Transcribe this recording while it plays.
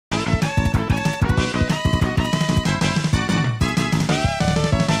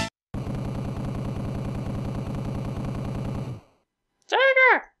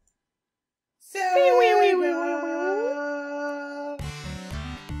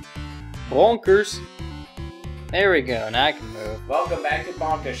Bonkers. There we go, now I can move. Welcome back to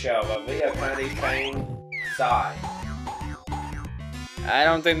Bonkers Show, but we have finally trained Sai. I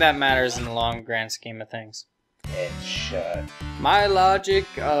don't think that matters in the long grand scheme of things. It should. My logic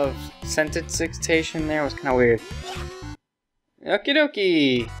of sentence dictation there was kind of weird. Okie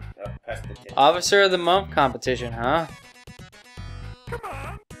dokie. Oh, press the tip. Officer of the Month competition, huh?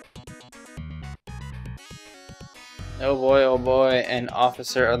 Oh boy, an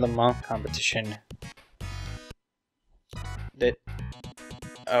Officer of the Month competition.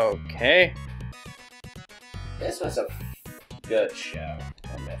 Okay. This was a good show.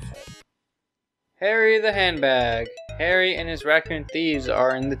 I miss it. Harry the Handbag. Harry and his raccoon thieves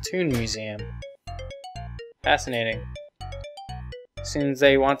are in the Toon Museum. Fascinating. Seems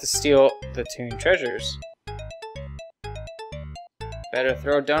they want to steal the Toon treasures. Better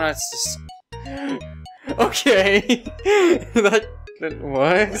throw donuts to okay. that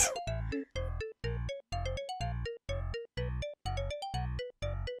what?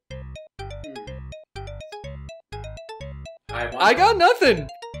 I got nothing.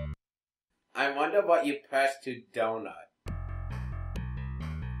 I wonder what you pressed to donut.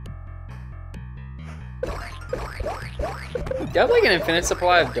 You have like an infinite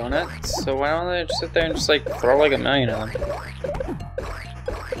supply of donuts, so why don't they just sit there and just like throw like 1,000,000 of them?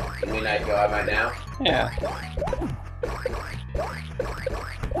 You mean I go out right now? Yeah.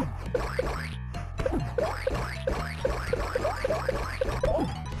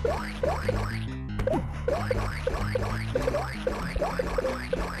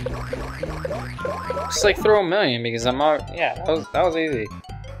 Just like throw 1,000,000 because I'm all yeah, that was easy.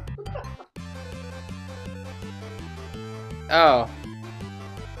 Oh.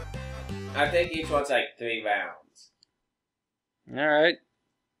 I think each one's like 3 rounds. Alright.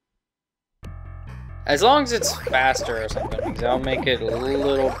 As long as it's faster or something, because I'll make it a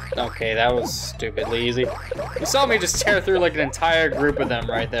little... Okay, that was stupidly easy. You saw me just tear through like an entire group of them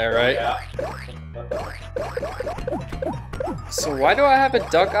right there, right? Yeah. So why do I have a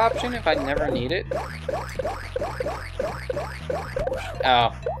duck option if I never need it?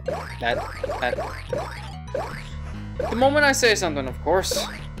 Oh. That... The moment I say something, of course.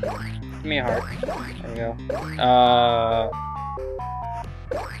 Give me a heart. There we go.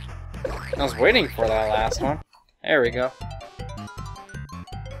 I was waiting for that last one. There we go.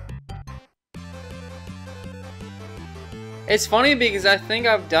 It's funny because I think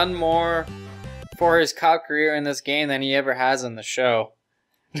I've done more for his cop career in this game than he ever has in the show.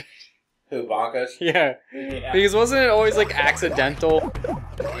 Who, Bonkers? Yeah. Because wasn't it always like accidental?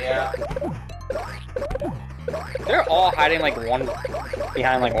 Yeah. They're all hiding like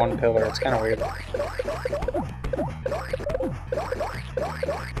behind like one pillar. It's kind of weird.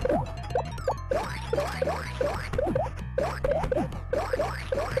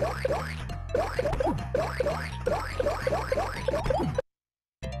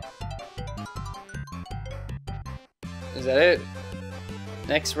 Is that it?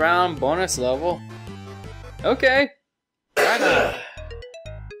 Next round, bonus level. Okay. Right.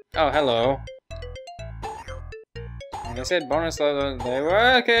 Oh, hello. Like I said, bonus level. They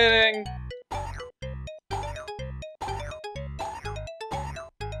were kidding.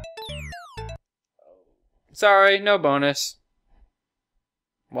 Sorry, no bonus.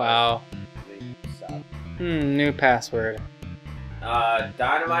 Wow. New password.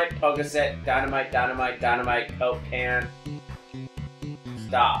 Dynamite, Pokeset, dynamite, Coke can.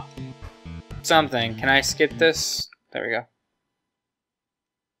 Stop. Something. Can I skip this? There we go.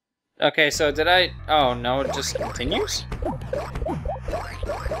 Okay, so did I... Oh, no, it just continues?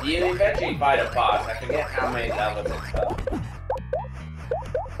 You eventually fight a boss. I forget how many levels it's up.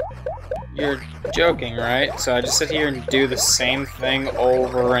 You're joking, right? So I just sit here and do the same thing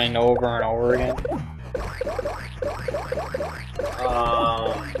over and over and over again?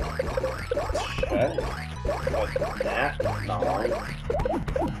 Shit. But that long.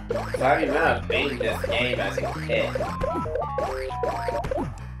 So I remember beating this game as a kid.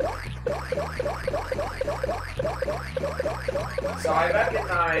 So I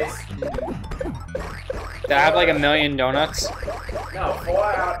recognize... Did I have like 1,000,000 donuts? No,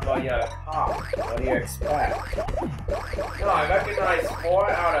 4 out... Well, you're a cop. What do you expect? No, I recognize 4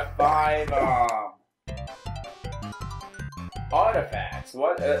 out of 5, artifacts.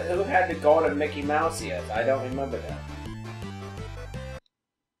 What? Who had the golden Mickey Mouse ears? I don't remember that.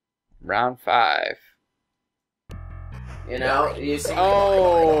 Round 5. You know, you see.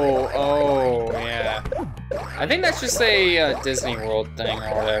 Oh, yeah. I think that's just a Disney World thing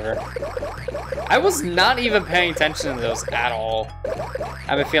or whatever. I was not even paying attention to those at all.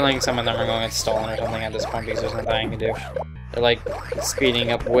 I have a feeling some of them are going to get stolen or something at this point because there's nothing I can do. They're like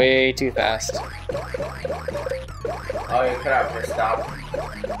speeding up way too fast. Oh, you could have just stopped.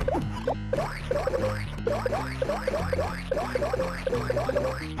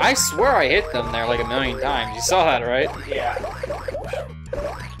 I swear I hit them there like a million times. You saw that, right? Yeah.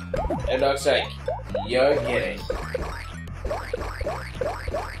 It looks like you're getting.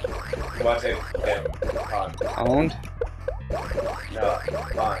 What's it? On. Owned? No,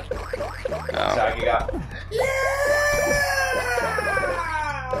 on. Oh. So you got.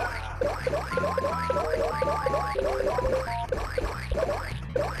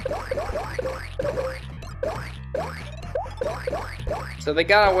 So they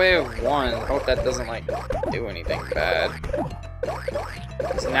got away with one. Hope that doesn't like do anything bad.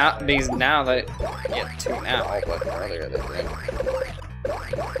 Because now that yeah, two now, but earlier they didn't.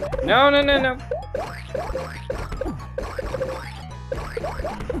 No, no, no, no.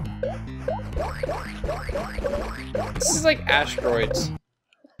 This is like asteroids.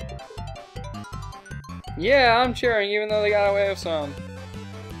 Yeah, I'm cheering, even though they got away with some.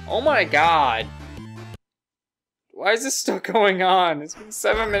 Oh my god. Why is this still going on? It's been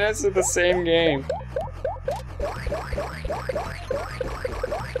 7 minutes of the same game.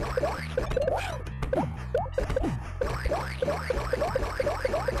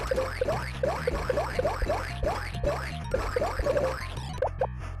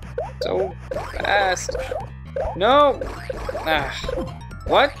 So fast. No! Ah.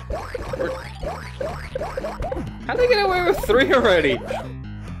 What? How'd they get away with 3 already?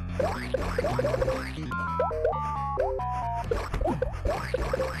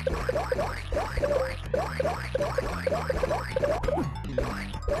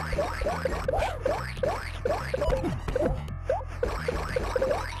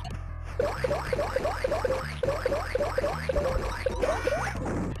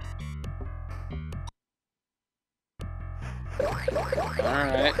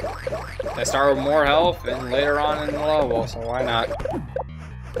 Alright. I start with more health and later on in the level, so why not?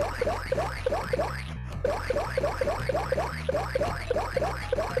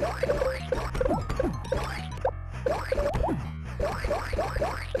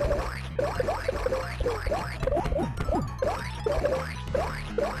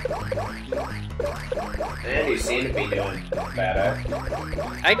 And you seem to be doing better.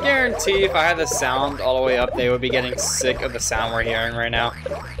 I guarantee if I had the sound all the way up, they would be getting sick of the sound we're hearing right now.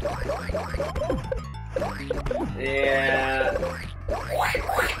 Yeah.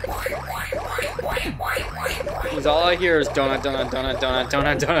 Because all I hear is donut, donut, donut, donut,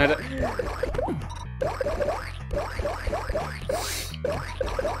 donut, donut.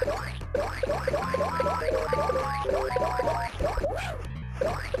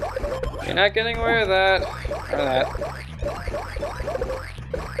 You're not getting away with that. Or that.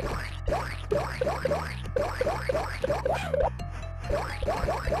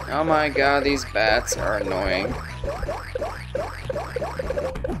 Oh my god, these bats are annoying.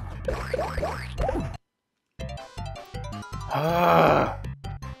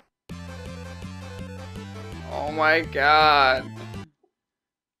 Oh my god.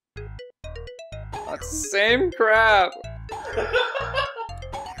 That's the same crap.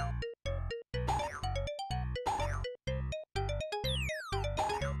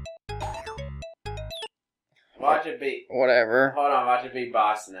 Watch it be. Whatever. Hold on, watch it be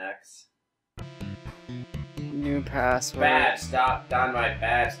boss next. New password. Bad stop, dynamite,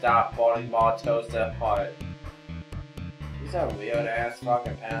 bad stop, bowling ball, toaster, apart. These are weird ass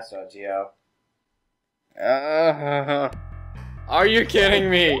fucking passwords, yo. Are you kidding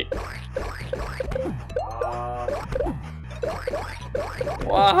me?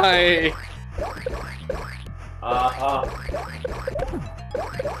 Why?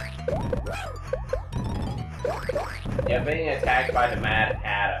 You're being attacked by the Mad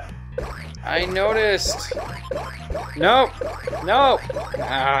Hatter. I noticed. Nope. Nope.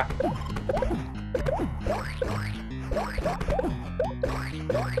 Ah.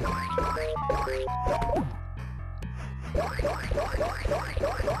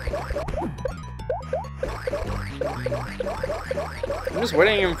 I'm just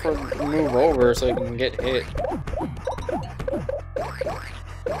waiting for him to move over so he can get hit.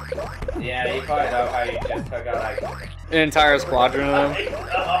 Yeah, you probably know how you just took out like An entire squadron of them. I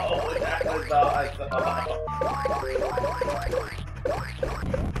know, that was awesome.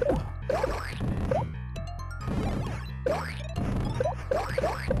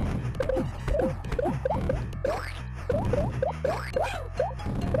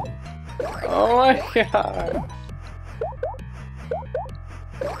 Oh my god.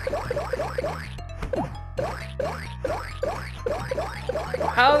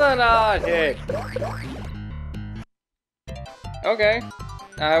 How did I not hit? Okay.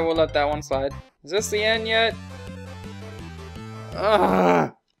 I will let that one slide. Is this the end yet?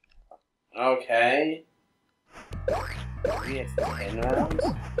 Ugh. Okay. Maybe it's 10 rounds?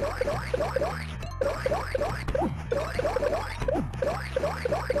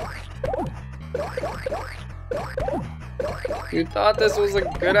 You thought this was a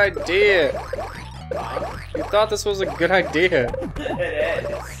good idea. Huh? You thought this was a good idea.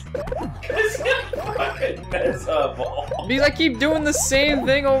 It is. Because you're fucking miserable. Because I keep doing the same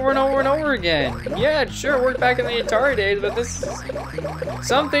thing over and over and over again. Yeah, it sure worked back in the Atari days, but this is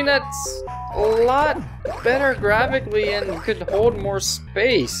something that's a lot better graphically and could hold more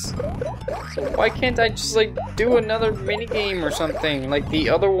space. So why can't I just like do another minigame or something like the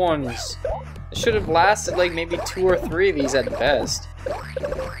other ones? It should have lasted like maybe 2 or 3 of these at best.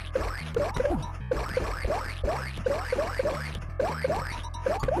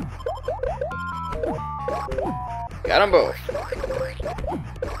 Got them both.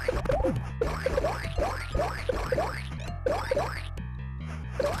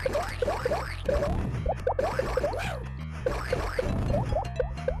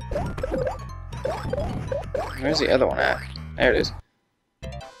 Where's the other one at? There it is.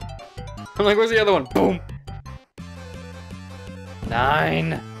 I'm like, where's the other one? Boom!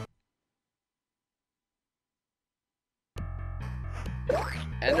 9.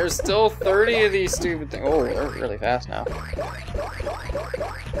 And there's still 30 of these stupid things. Oh, they're really fast now.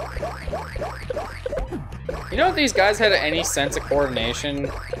 You know, if these guys had any sense of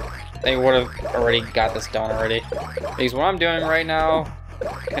coordination, they would have already got this done already. Because what I'm doing right now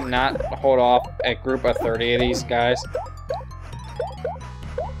cannot hold off a group of 30 of these guys.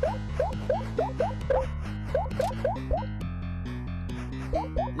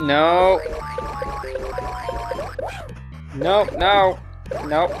 No. Nope, no.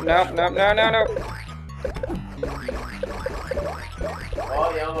 Nope, nope, nope, no, no, no.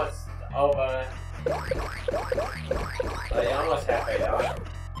 Oh, you almost over. Oh, you almost halfway done.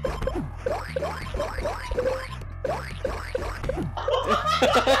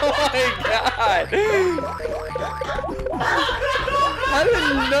 Oh my god! How did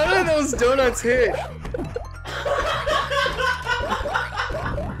none of those donuts hit?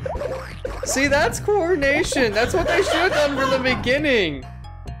 See, that's coordination. That's what they should have done from the beginning.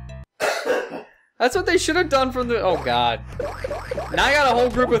 That's what they should have done from the... Oh, God. Now I got a whole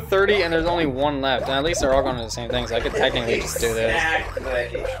group of 30 and there's only 1 left. And at least they're all going to the same thing, so I could technically just do this.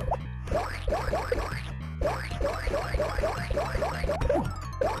 Exactly.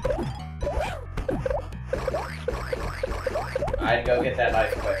 I'd go get that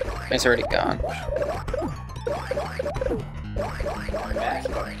knife quick. It's already gone. Back,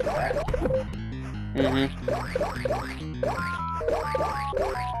 back.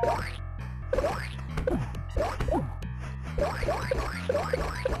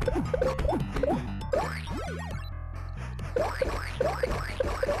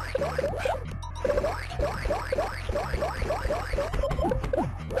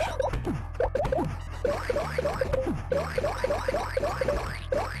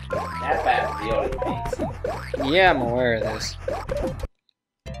 That bad really beats. Yeah, I'm aware of this.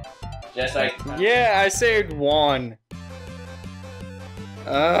 Just like... Yeah, I saved 1. I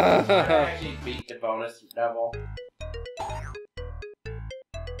actually beat the bonus level.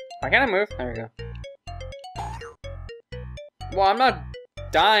 Why can't I move? There we go. Well, I'm not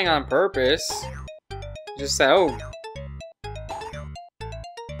dying on purpose. Just that, oh.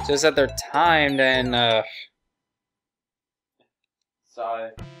 Just that they're timed and,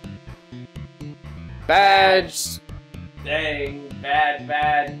 Sorry. Badge. Dang,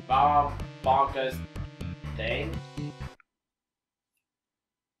 bad, bomb, bonkers, dang.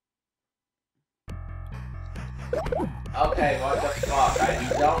 Okay, what the fuck?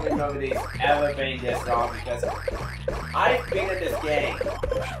 I don't remember these ever being this long because I've been in this game.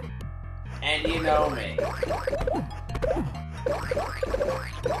 And you know me.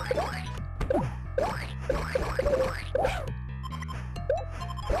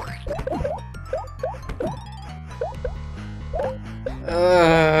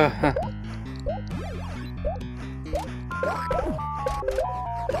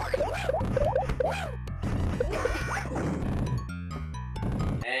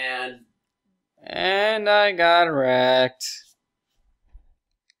 And I got wrecked.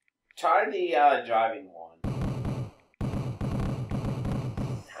 Try the driving one.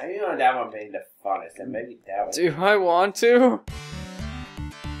 I remember that one being the funnest, and maybe that one. Do I want to?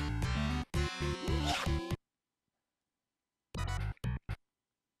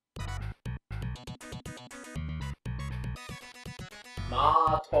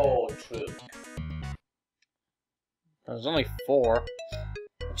 Martel Troop. There's only 4.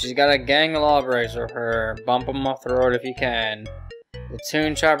 She's got a gang of lawbreakers with her. Bump them off the road if you can. The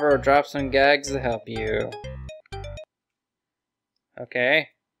Toon Chopper will drop some gags to help you. Okay.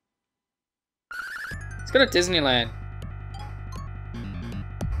 Let's go to Disneyland.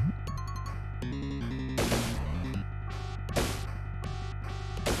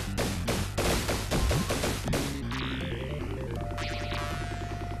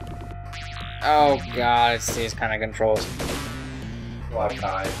 Oh god, it's these kind of controls. What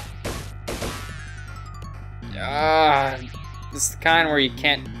time? This is the kind where you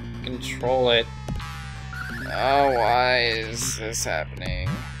can't control it. Oh, why is this happening?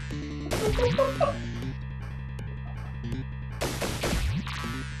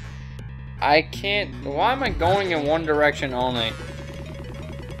 I can't. Why am I going in one direction only?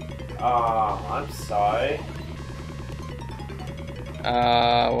 I'm sorry.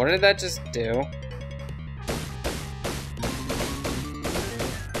 What did that just do?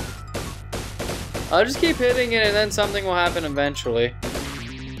 I'll just keep hitting it and then something will happen eventually.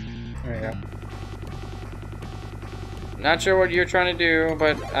 There you go. Not sure what you're trying to do,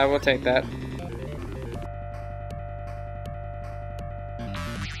 but I will take that.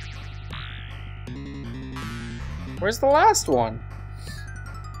 Where's the last one?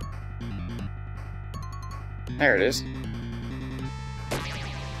 There it is.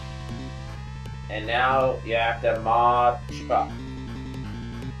 And now you have to march up.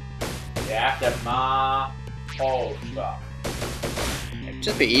 You have to march up. It'd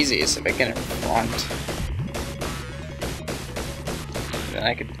just be easiest if I get in front. Then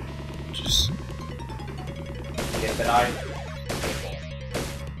I could just Get the knife.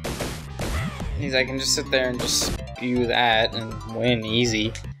 means I can just sit there and just spew that and win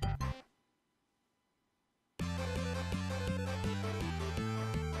easy.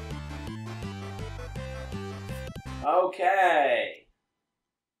 Okay.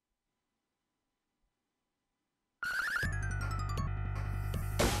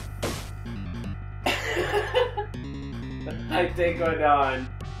 I think we're done.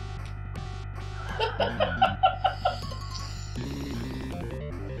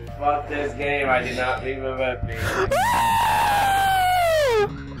 Fuck this game, I do not remember being.